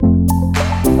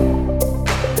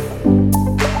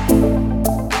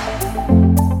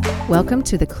Welcome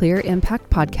to the Clear Impact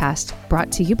Podcast,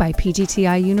 brought to you by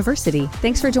PGTI University.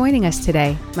 Thanks for joining us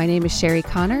today. My name is Sherry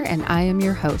Connor, and I am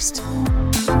your host.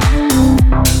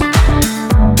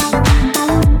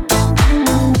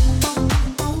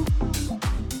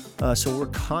 So we're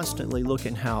constantly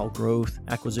looking how growth,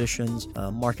 acquisitions,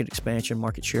 market expansion,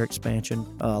 market share expansion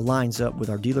lines up with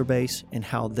our dealer base and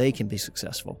how they can be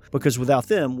successful. Because without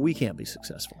them, we can't be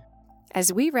successful.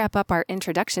 As we wrap up our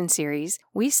introduction series,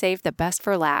 we saved the best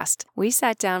for last. We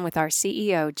sat down with our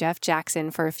CEO, Jeff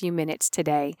Jackson, for a few minutes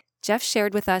today. Jeff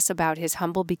shared with us about his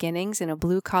humble beginnings in a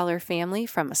blue-collar family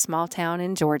from a small town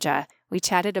in Georgia. We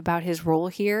chatted about his role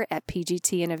here at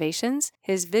PGT Innovations,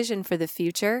 his vision for the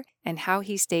future, and how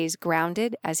he stays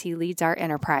grounded as he leads our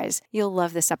enterprise. You'll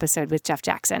love this episode with Jeff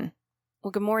Jackson. Well,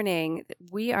 good morning.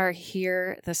 We are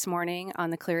here this morning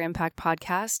on the Clear Impact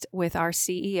Podcast with our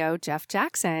CEO, Jeff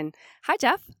Jackson. Hi,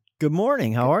 Jeff. Good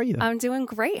morning. How are you? I'm doing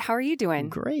great. How are you doing?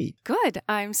 Great. Good.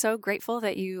 I'm so grateful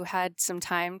that you had some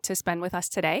time to spend with us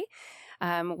today.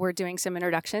 We're doing some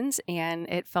introductions, and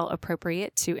it felt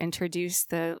appropriate to introduce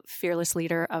the fearless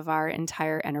leader of our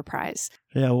entire enterprise.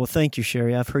 Yeah, well, thank you,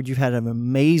 Sherry. I've heard you've had an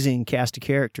amazing cast of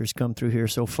characters come through here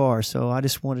so far, so I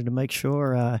just wanted to make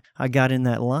sure I got in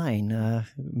that line.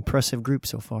 Impressive group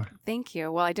so far. Thank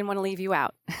you. Well, I didn't want to leave you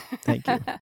out. Thank you.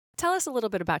 Tell us a little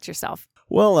bit about yourself.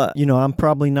 Well, I'm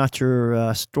probably not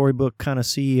your storybook kind of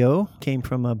CEO. Came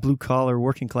from a blue-collar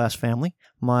working-class family.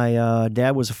 My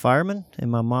dad was a fireman,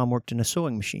 and my mom worked in a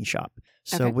sewing machine shop.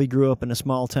 So we grew up in a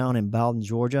small town in Bowden,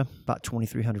 Georgia, about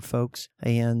 2,300 folks.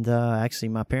 And actually,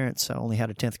 my parents only had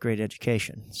a 10th grade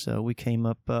education. So we came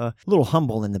up a little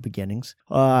humble in the beginnings.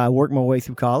 I worked my way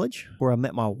through college, where I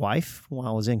met my wife while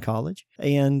I was in college.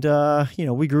 And,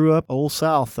 we grew up Old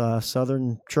South,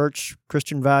 Southern church,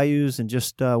 Christian values, and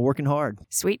just working hard.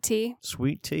 Sweet tea.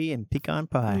 Sweet tea and pecan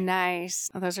pie. Nice.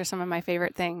 Those are some of my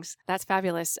favorite things. That's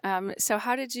fabulous. So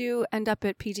how did you end up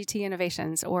at PGT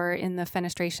Innovations or in the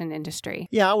fenestration industry?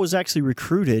 Yeah, I was actually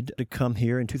recruited to come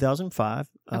here in 2005.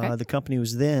 Okay. The company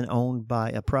was then owned by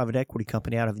a private equity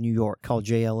company out of New York called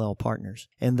JLL Partners,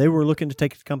 and they were looking to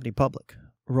take the company public.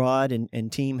 Rod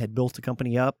and team had built the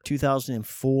company up.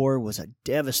 2004 was a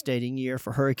devastating year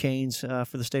for hurricanes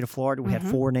for the state of Florida. We had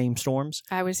 4 named storms.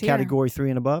 I was here. Category 3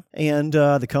 and above. And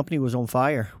the company was on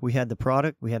fire. We had the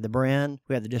product, we had the brand,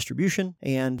 we had the distribution,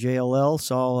 and JLL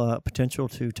saw potential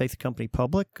to take the company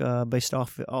public based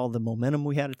off all the momentum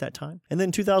we had at that time. And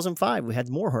then 2005, we had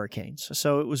more hurricanes.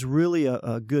 So it was really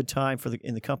a good time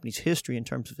in the company's history in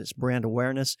terms of its brand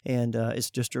awareness and its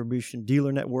distribution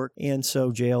dealer network. And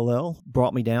so JLL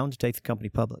brought me down to take the company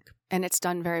public. And it's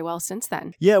done very well since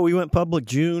then. Yeah, we went public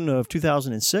June of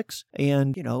 2006.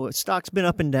 And, stock's been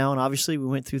up and down. Obviously, we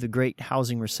went through the great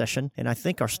housing recession. And I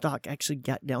think our stock actually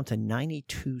got down to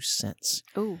 92 cents.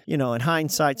 Ooh. In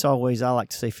hindsight's always, I like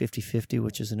to say 50-50,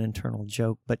 which is an internal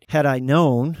joke. But had I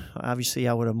known, obviously,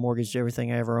 I would have mortgaged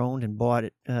everything I ever owned and bought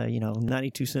it,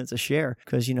 92 cents a share.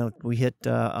 Because, we hit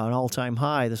an all-time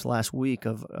high this last week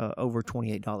of over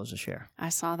 $28 a share. I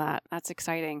saw that. That's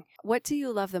exciting. What do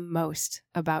you love the most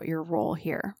about your role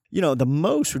here? The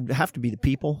most would have to be the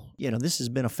people. This has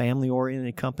been a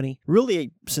family-oriented company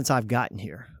really since I've gotten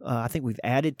here. I think we've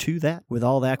added to that with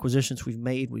all the acquisitions we've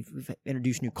made. We've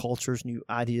introduced new cultures, new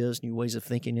ideas, new ways of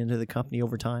thinking into the company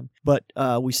over time. But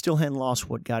we still hadn't lost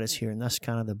what got us here, and that's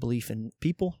kind of the belief in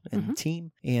people and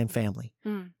team and family.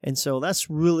 And so that's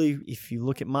really, if you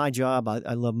look at my job,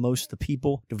 I love most of the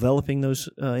people, developing those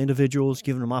individuals,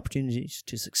 giving them opportunities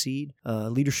to succeed,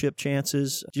 leadership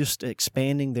chances, just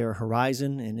expanding their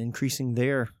horizon and increasing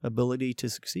their ability to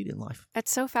succeed in life.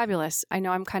 That's so fabulous. I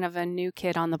know I'm kind of a new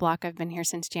kid on the block. I've been here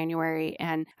since January,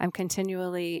 and I'm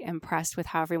continually impressed with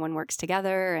how everyone works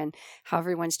together and how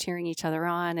everyone's cheering each other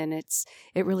on. And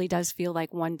it really does feel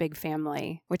like one big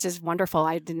family, which is wonderful.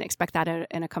 I didn't expect that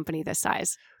in a company this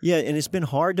size. Yeah, and it's been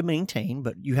hard to maintain,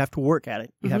 but you have to work at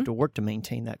it. You have to work to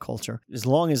maintain that culture. As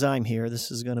long as I'm here, this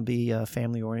is going to be a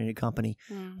family-oriented company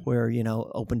where,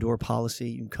 open door policy,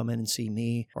 you can come in and see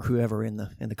me or whoever in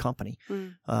the company.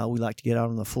 We like to get out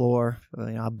on the floor.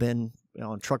 I've been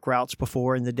on truck routes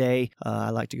before in the day.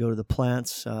 I like to go to the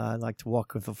plants. I like to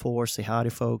walk with the floor, say hi to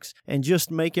folks, and just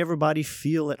make everybody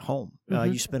feel at home.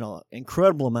 You spend an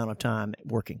incredible amount of time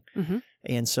working.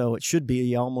 And so it should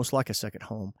be almost like a second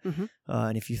home.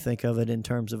 And if you think of it in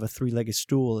terms of a 3-legged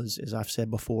stool, as I've said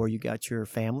before, you got your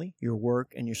family, your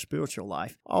work, and your spiritual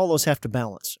life. All those have to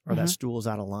balance, or that stool is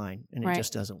out of line, and it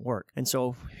just doesn't work. And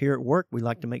so here at work, we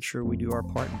like to make sure we do our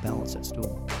part and balance that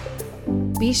stool.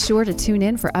 Be sure to tune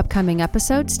in for upcoming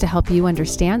episodes to help you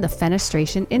understand the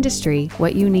fenestration industry,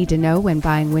 what you need to know when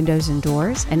buying windows and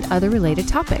doors, and other related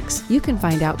topics. You can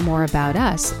find out more about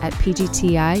us at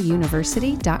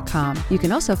pgtiuniversity.com. You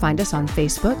can also find us on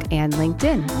Facebook and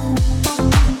LinkedIn.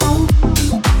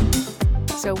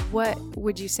 So what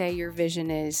would you say your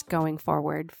vision is going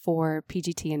forward for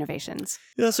PGT Innovations?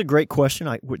 Yeah, that's a great question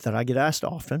that I get asked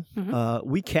often. Mm-hmm.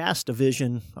 We cast a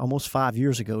vision almost 5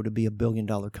 years ago to be $1 billion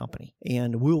company,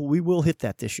 and we will hit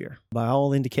that this year. By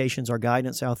all indications, our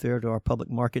guidance out there to our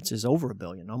public markets is over $1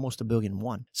 billion, almost $1.1 billion.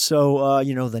 So,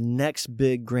 the next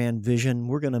big grand vision,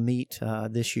 we're going to meet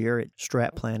this year at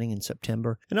Strat Planning in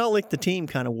September, and I'll let the team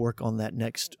kind of work on that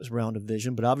next round of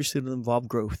vision, but obviously it'll involve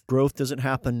growth. Growth doesn't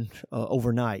happen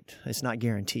overnight. It's not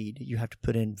guaranteed. You have to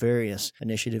put in various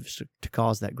initiatives to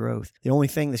cause that growth. The only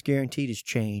thing that's guaranteed is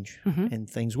change, and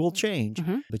things will change,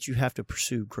 but you have to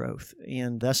pursue growth.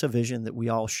 And that's a vision that we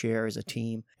all share as a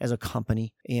team, as a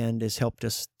company, and has helped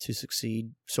us to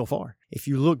succeed so far. If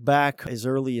you look back as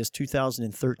early as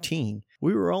 2013,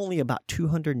 we were only about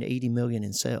 $280 million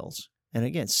in sales. And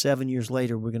again, 7 years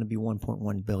later, we're going to be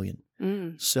 $1.1 billion.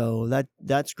 So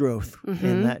that's growth,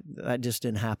 and that just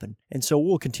didn't happen. And so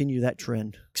we'll continue that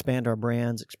trend, expand our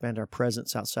brands, expand our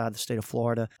presence outside the state of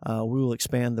Florida. We will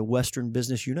expand the Western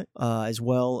business unit as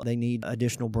well. They need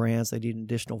additional brands. They need an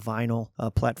additional vinyl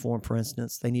platform, for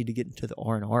instance. They need to get into the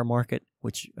R&R market,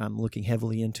 which I'm looking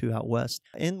heavily into out west.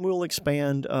 And we'll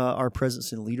expand our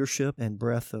presence in leadership and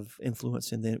breadth of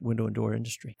influence in the window and door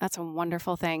industry. That's a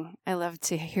wonderful thing. I love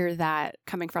to hear that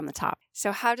coming from the top.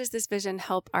 So how does this vision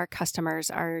help our customers,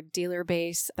 our dealer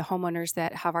base, the homeowners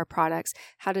that have our products?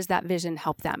 How does that vision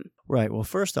help them? Right. Well,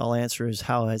 first I'll answer is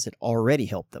how has it already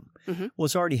helped them? Well,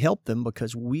 it's already helped them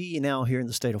because we now here in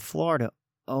the state of Florida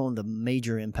own the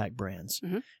major impact brands.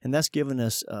 And that's given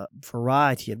us a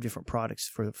variety of different products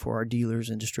for our dealers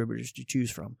and distributors to choose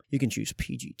from. You can choose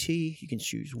PGT, you can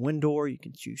choose Windor, you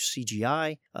can choose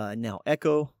CGI, now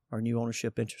Echo, our new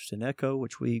ownership interest in Echo,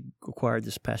 which we acquired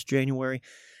this past January.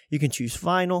 You can choose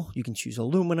vinyl, you can choose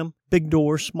aluminum, big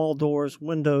doors, small doors,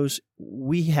 windows.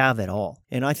 We have it all.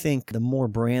 And I think the more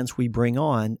brands we bring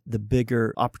on, the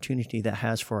bigger opportunity that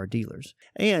has for our dealers.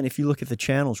 And if you look at the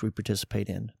channels we participate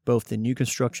in, both the new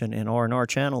construction and R&R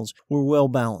channels, we're well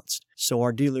balanced. So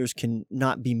our dealers can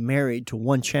not be married to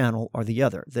one channel or the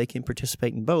other. They can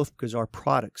participate in both because our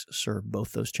products serve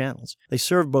both those channels. They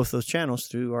serve both those channels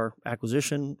through our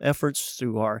acquisition efforts,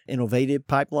 through our innovative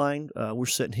pipeline. We're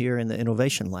sitting here in the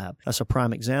innovation lab. That's a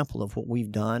prime example of what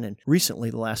we've done, and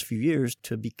recently the last few years,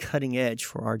 to be cutting edge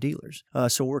for our dealers.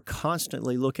 So we're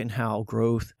constantly looking how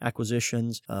growth,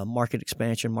 acquisitions, market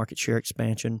expansion, market share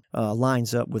expansion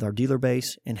lines up with our dealer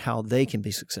base and how they can be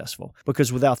successful.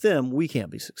 Because without them, we can't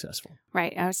be successful.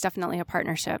 Right. It's definitely a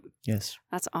partnership. Yes.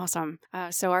 That's awesome.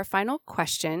 So our final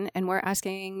question, and we're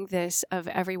asking this of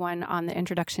everyone on the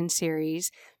introduction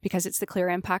series because it's the Clear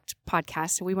Impact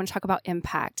podcast. So we want to talk about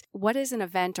impact. What is an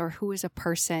event or who is a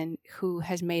person who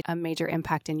has made a major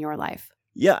impact in your life?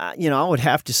 Yeah, I would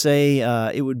have to say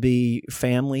it would be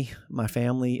family, my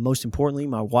family. Most importantly,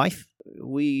 my wife.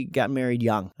 We got married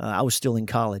young. I was still in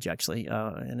college, actually,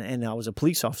 and I was a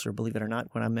police officer, believe it or not,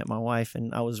 when I met my wife,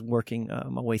 and I was working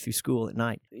my way through school at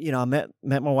night. I met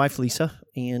my wife, Lisa,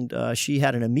 and she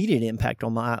had an immediate impact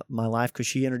on my life because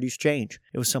she introduced change.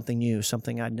 It was something new,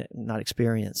 something I'd not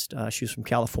experienced. She was from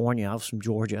California. I was from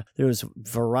Georgia. There was a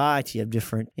variety of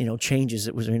different, changes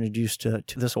that was introduced to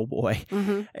this old boy.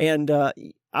 And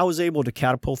I was able to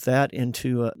catapult that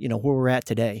into, where we're at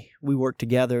today. We work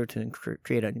together to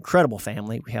create an incredible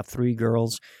family. We have 3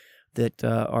 girls that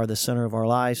are the center of our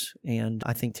lives. And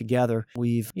I think together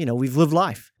we've lived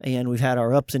life, and we've had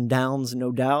our ups and downs,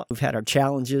 no doubt. We've had our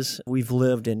challenges. We've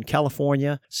lived in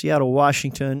California, Seattle,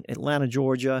 Washington, Atlanta,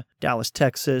 Georgia, Dallas,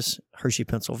 Texas, Hershey,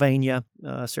 Pennsylvania,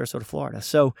 Sarasota, Florida.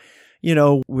 So,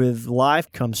 with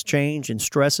life comes change and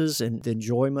stresses and the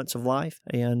enjoyments of life.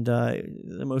 And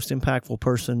the most impactful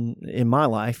person in my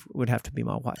life would have to be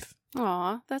my wife.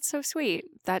 Aw, that's so sweet.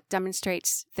 That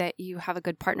demonstrates that you have a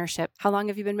good partnership. How long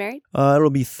have you been married?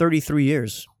 It'll be 33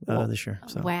 years this year.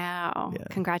 So. Wow. Yeah.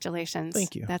 Congratulations.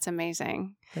 Thank you. That's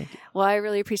amazing. Thank you. Well, I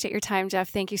really appreciate your time, Jeff.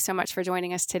 Thank you so much for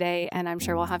joining us today, and I'm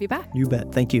sure we'll have you back. You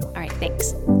bet. Thank you. All right.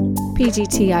 Thanks.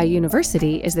 PGTI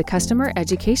University is the customer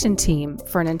education team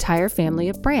for an entire family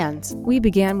of brands. We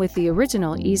began with the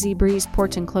original Easy Breeze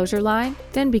porch enclosure line,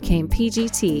 then became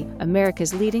PGT,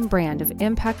 America's leading brand of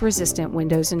impact-resistant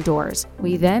windows and doors.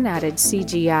 We then added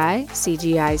CGI,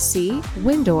 CGI-C,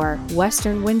 Windor,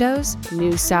 Western Windows,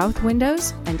 New South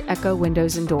Windows, and Echo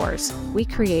Windows and Doors. We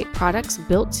create products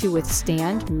built to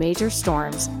withstand major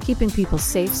storms, keeping people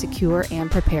safe, secure,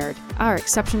 and prepared. Our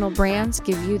exceptional brands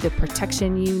give you the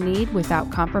protection you need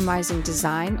without compromising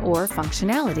design or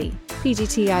functionality.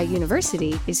 PGTI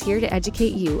University is here to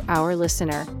educate you, our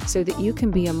listener, so that you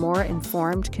can be a more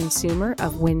informed consumer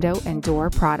of window and door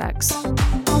products.